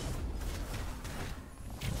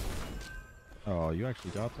 Oh, you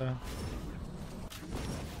actually got that?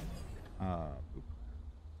 Boop.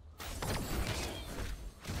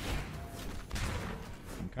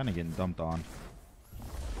 I'm kind of getting dumped on.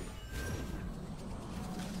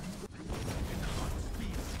 In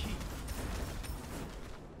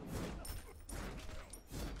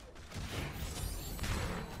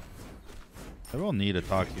I will need a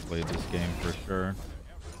Toxic Blade this game for sure.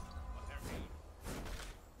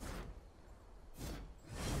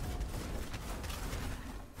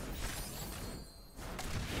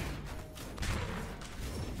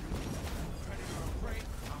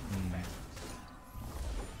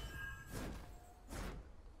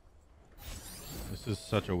 This is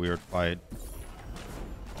such a weird fight.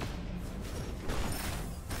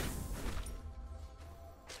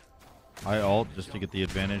 I ult just to get the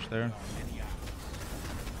advantage there.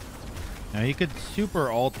 Now he could super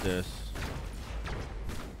ult this.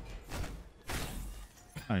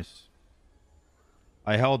 Nice.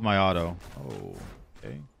 I held my auto. Oh,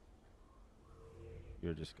 okay.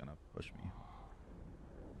 You're just gonna push me.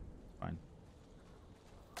 Fine.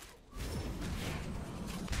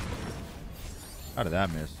 How did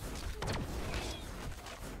that miss?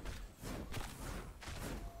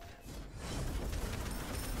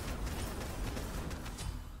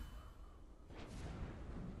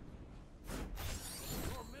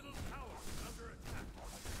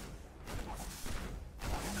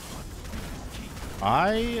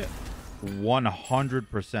 I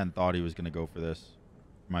 100% thought he was going to go for this.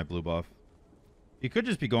 My blue buff. He could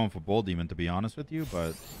just be going for Bull Demon, to be honest with you,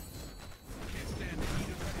 but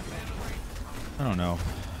I don't know.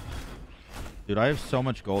 Dude, I have so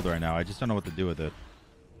much gold right now. I just don't know what to do with it.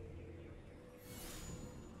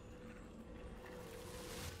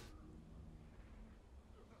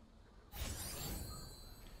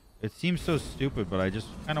 It seems so stupid, but I just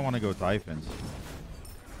kind of want to go Typhons.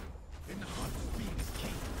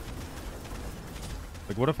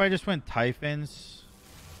 Like, what if I just went Typhons?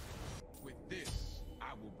 With this, I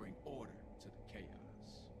will bring order to the chaos.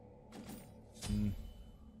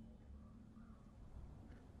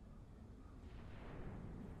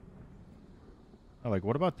 Oh, like,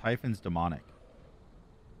 what about Typhons Demonic?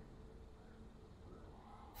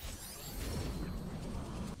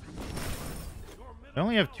 I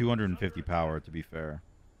only have 250 power, to be fair.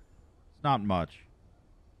 It's not much.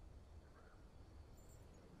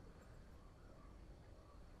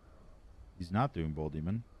 He's not doing Bull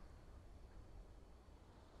Demon.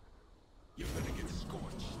 You're gonna get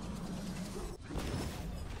scorched.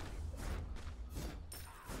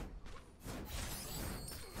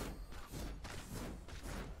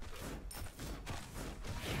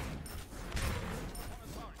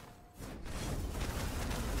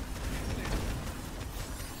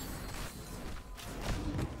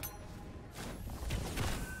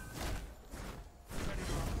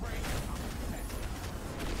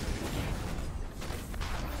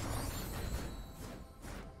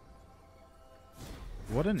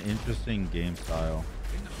 What an interesting game style.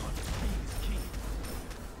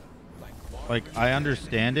 Like, I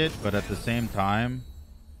understand it, but at the same time,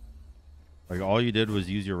 like, all you did was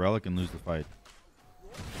use your relic and lose the fight.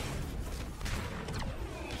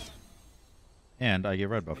 And I get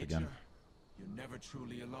red buff again. You're never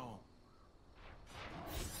truly alone.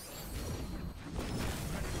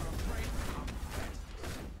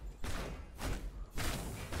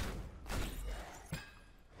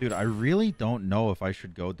 Dude, I really don't know if I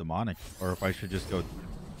should go Demonic or if I should just go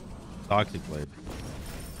Toxic Blade.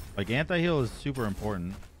 Like, anti-heal is super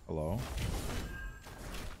important. Hello?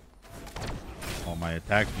 Oh, my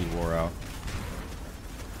attack speed wore out.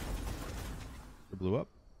 It blew up?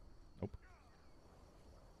 Nope.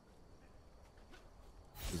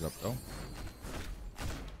 Is up though.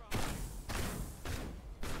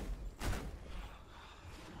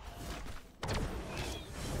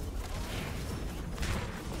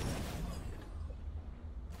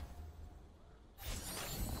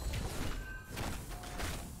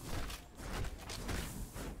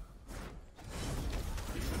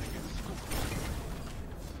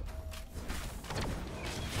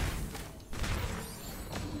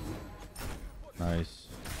 Nice.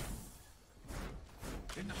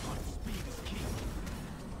 In the hunt, speed is key.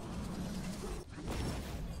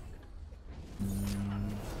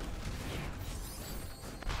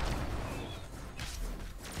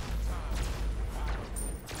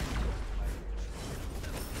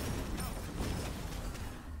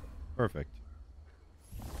 Perfect.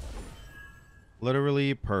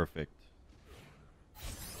 Literally perfect.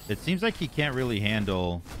 It seems like he can't really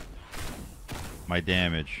handle my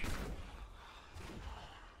damage.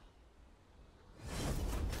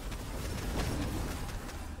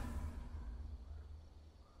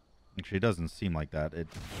 Actually, it doesn't seem like that.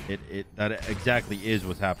 That exactly is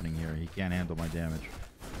what's happening here. He can't handle my damage.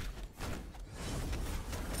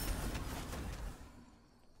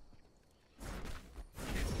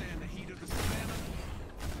 Can't stand the heat of the savannah.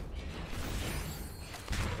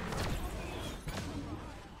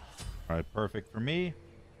 All right, perfect for me.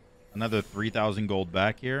 Another 3,000 gold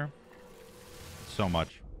back here. So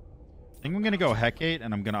much. I think I'm going to go Hecate,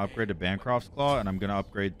 and I'm going to upgrade to Bancroft's Claw, and I'm going to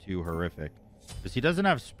upgrade to Horrific. Because he doesn't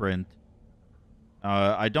have Sprint.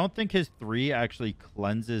 I don't think his 3 actually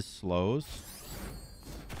cleanses slows.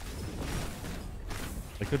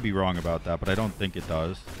 I could be wrong about that, but I don't think it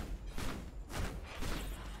does.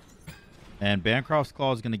 And Bancroft's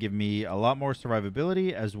Claw is going to give me a lot more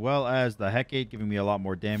survivability, as well as the Hecate giving me a lot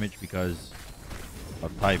more damage because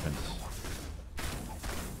of Typhons.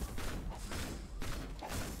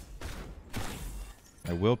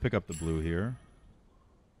 I will pick up the blue here.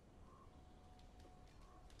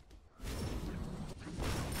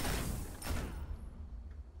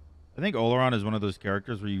 I think Oleron is one of those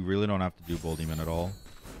characters where you really don't have to do Bull Demon at all.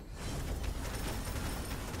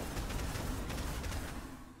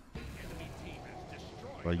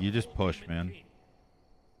 Like, you just push, man.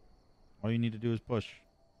 All you need to do is push.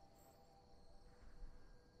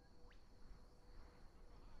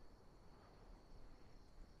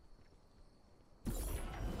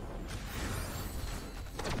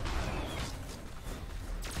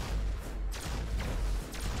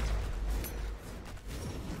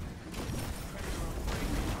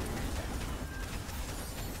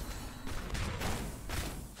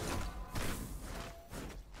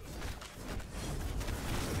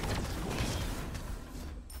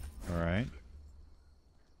 Alright.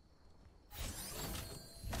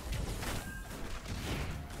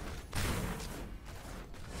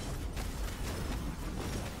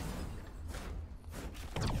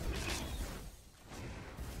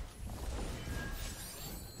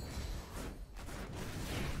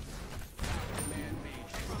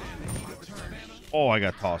 Oh, I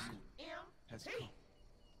got tossed.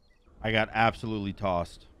 I got absolutely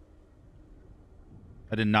tossed.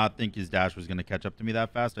 I did not think his dash was going to catch up to me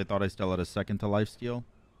that fast. I thought I still had a second to lifesteal.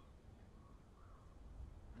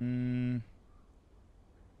 He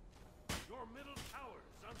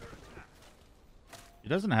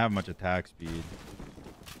doesn't have much attack speed.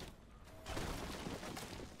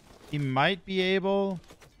 He might be able.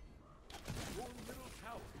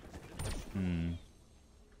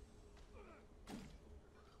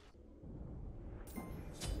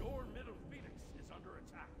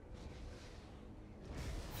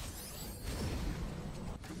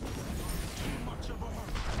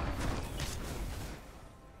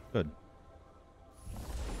 Good.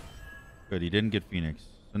 Good, he didn't get Phoenix.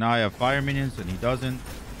 So now I have fire minions and he doesn't.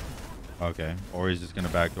 Okay, or he's just going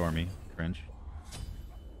to backdoor me. Cringe.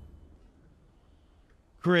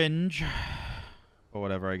 Cringe. But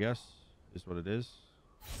whatever, I guess. Is what it is.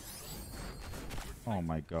 Oh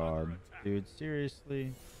my god. Dude,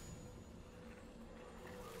 seriously?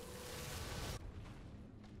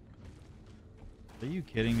 Are you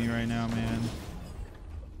kidding me right now, man?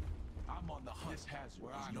 I'm on the hunt. This hazard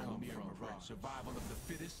where I come from. Survival of the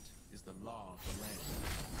fittest is the law of the land.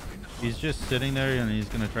 He's just sitting there and he's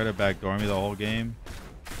going to try to backdoor me the whole game.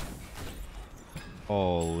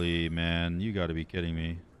 Holy man, you got to be kidding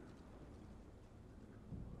me.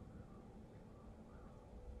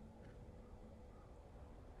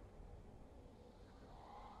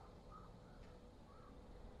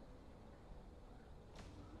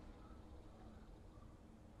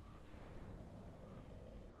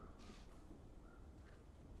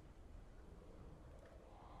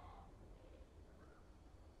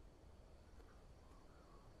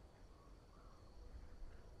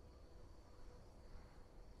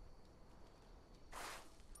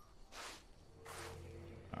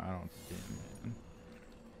 I don't see him, man.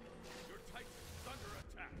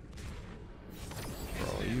 Bro,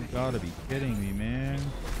 you gotta be kidding me, man.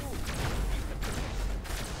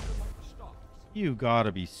 You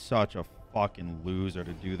gotta be such a fucking loser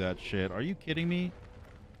to do that shit. Are you kidding me?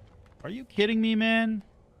 Are you kidding me, man?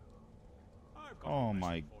 Oh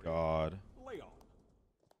my god.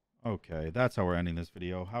 Okay, that's how we're ending this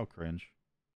video. How cringe.